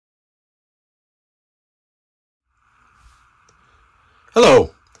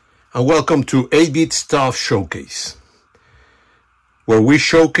Hello, and welcome to 8-Bit Stuff Showcase, where we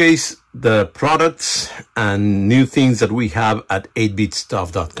showcase the products and new things that we have at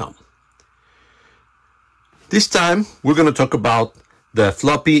 8bitstuff.com. This time, we're going to talk about the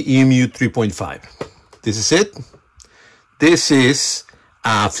Floppy Emu 3.5. This is it. This is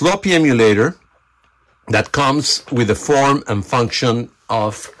a floppy emulator that comes with the form and function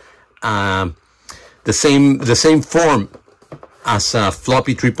of the same form as a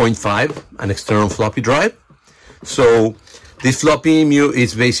floppy 3.5, an external floppy drive. So this Floppy Emu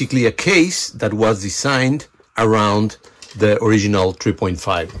is basically a case that was designed around the original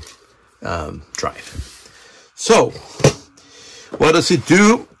 3.5 drive. So what does it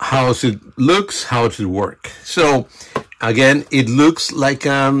do? How does it looks? How does it work? So again, it looks like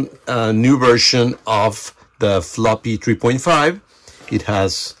a new version of the floppy 3.5. It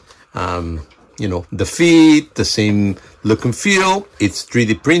has the feet, the same look and feel. It's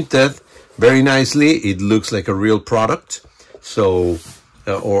 3D printed very nicely. It looks like a real product. So,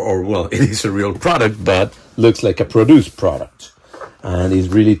 well, it is a real product, but looks like a produced product. And it's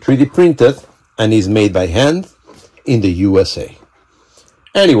really 3D printed and is made by hand in the USA.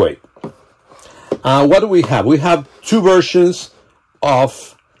 Anyway, what do we have? We have two versions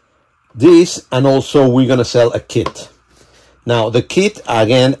of this, and also we're going to sell a kit. Now, the kit,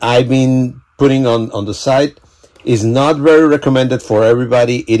 again, I've been putting on the site, is not very recommended for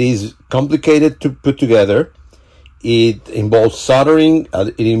everybody. It is complicated to put together. It involves soldering.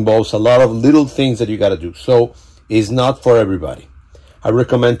 It involves a lot of little things that you got to do. So it's not for everybody. I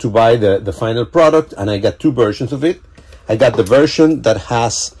recommend to buy the final product, and I got two versions of it. I got the version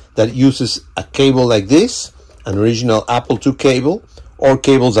that uses a cable like this, an original Apple II cable, or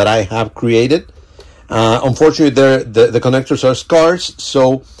cables that I have created. Unfortunately, the connectors are scarce,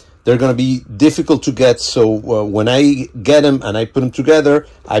 so they're going to be difficult to get. So when I get them and I put them together,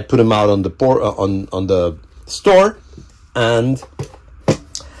 I put them out on the on the store. And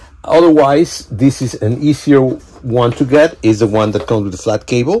otherwise, this is an easier one to get. Is the one that comes with the flat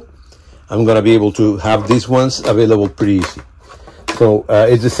cable. I'm going to be able to have these ones available pretty easy. So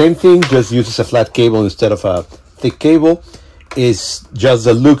it's the same thing, just uses a flat cable instead of a thick cable. Is just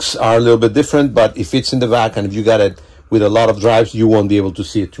the looks are a little bit different, but if it's in the back and if you got it with a lot of drives, you won't be able to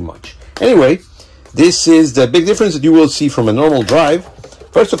see it too much. Anyway, this is the big difference that you will see from a normal drive.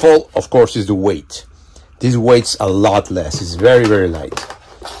 First of all, of course, is the weight. This weight's a lot less. It's very, very light.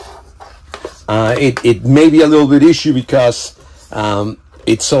 It may be a little bit issue because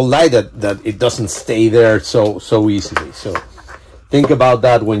it's so light that it doesn't stay there so easily. So think about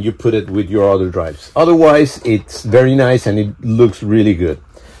that when you put it with your other drives. Otherwise, it's very nice and it looks really good.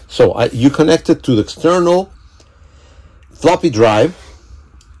 So you connect it to the external floppy drive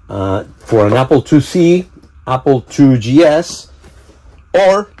for an Apple IIc, Apple IIgs,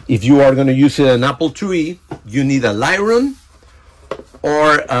 or if you are going to use an Apple IIe, you need a Lyron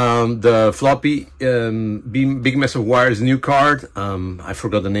or the floppy big mess of wires new card. I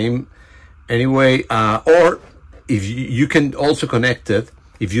forgot the name. Anyway, or if you can also connect it,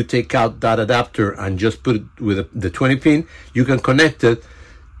 if you take out that adapter and just put it with the 20 pin, you can connect it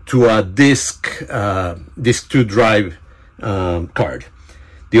to a disk 2 drive card.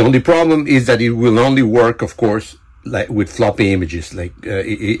 The only problem is that it will only work, of course, like with floppy images. Like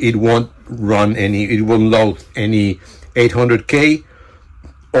it won't run any, it won't load any 800K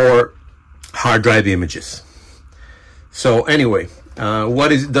or hard drive images. So anyway, what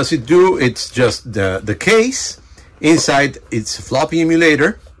does it do? It's just the case. Inside, it's a floppy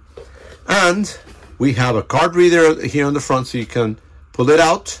emulator, and we have a card reader here on the front, so you can pull it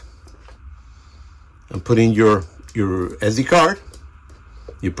out and put in your SD card.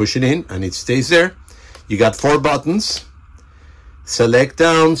 You push it in and it stays there. You got 4 buttons: select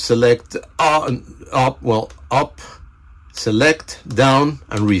down, select up, select down,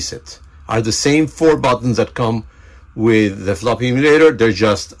 and reset. Are the same 4 buttons that come with the floppy emulator. They're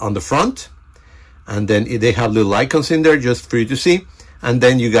just on the front, and then they have little icons in there just for you to see. And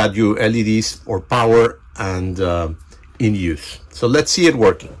then you got your LEDs for power and in use. So let's see it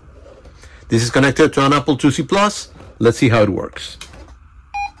working. This is connected to an Apple IIc Plus. Let's see how it works.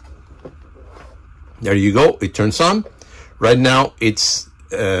 There you go. It turns on. Right now, it's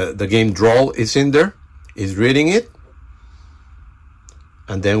the game Drawl is in there. It's reading it.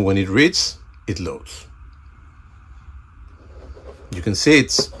 And then when it reads, it loads. You can see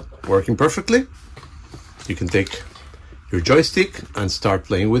it's working perfectly. You can take your joystick and start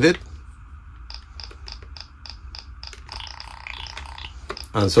playing with it.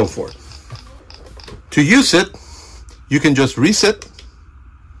 And so forth. To use it, you can just reset,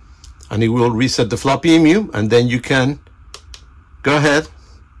 and it will reset the Floppy Emu, and then you can go ahead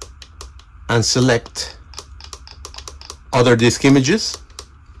and select other disk images.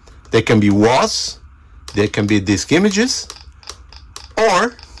 They can be WAS, they can be disk images,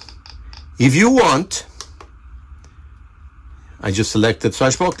 or if you want, I just selected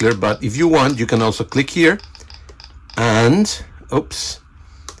Swashbuckler, but if you want, you can also click here and,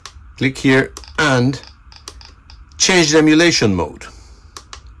 click here and change the emulation mode.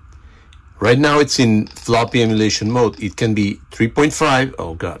 Right now it's in floppy emulation mode. It can be 3.5.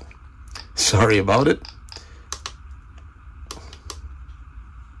 Oh God, sorry about it.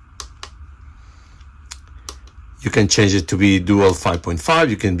 You can change it to be dual 5.5.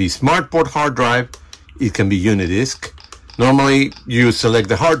 You can be SmartPort hard drive. It can be Unidisk. Normally you select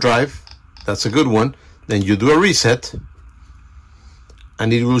the hard drive. That's a good one. Then you do a reset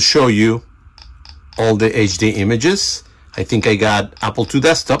and it will show you all the HD images. I think I got Apple II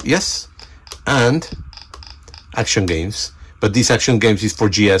desktop, yes, and Action Games. But this Action Games is for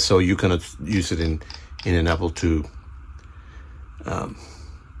GS, so you cannot use it in an Apple II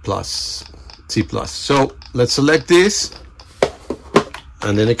plus C+. So let's select this,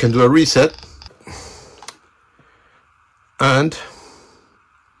 and then I can do a reset, and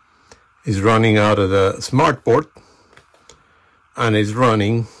it's running out of the SmartPort, and it's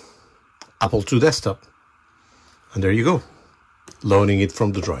running Apple II desktop, and there you go, loading it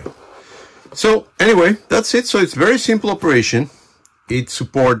from the drive. So anyway, that's it. So it's very simple operation. It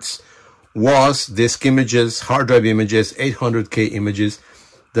supports WAS, disk images, hard drive images, 800K images.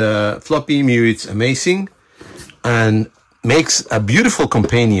 The Floppy Emu, it's amazing and makes a beautiful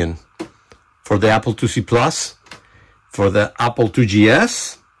companion for the Apple IIc Plus, for the Apple II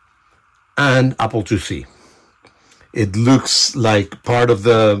GS, and Apple IIc. It looks like part of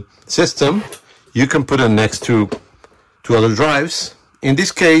the system. You can put it next to other drives. In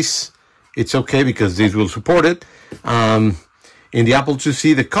this case, it's okay because this will support it. In the Apple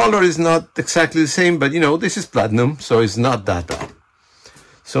IIc, the color is not exactly the same, but you know, this is platinum, so it's not that bad.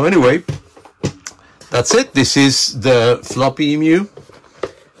 So anyway, that's it. This is the Floppy Emu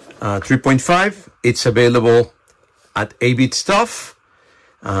 3.5. It's available at 8-Bit Stuff.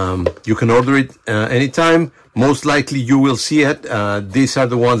 You can order it anytime. Most likely you will see it. These are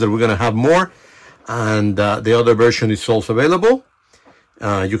the ones that we're going to have more. And the other version is also available.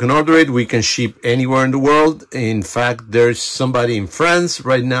 You can order it. We can ship anywhere in the world. In fact, there's somebody in France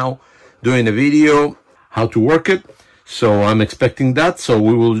right now doing a video how to work it. So I'm expecting that. So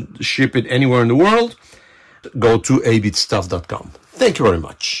we will ship it anywhere in the world. Go to 8bitstuff.com. Thank you very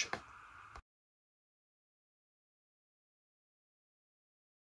much.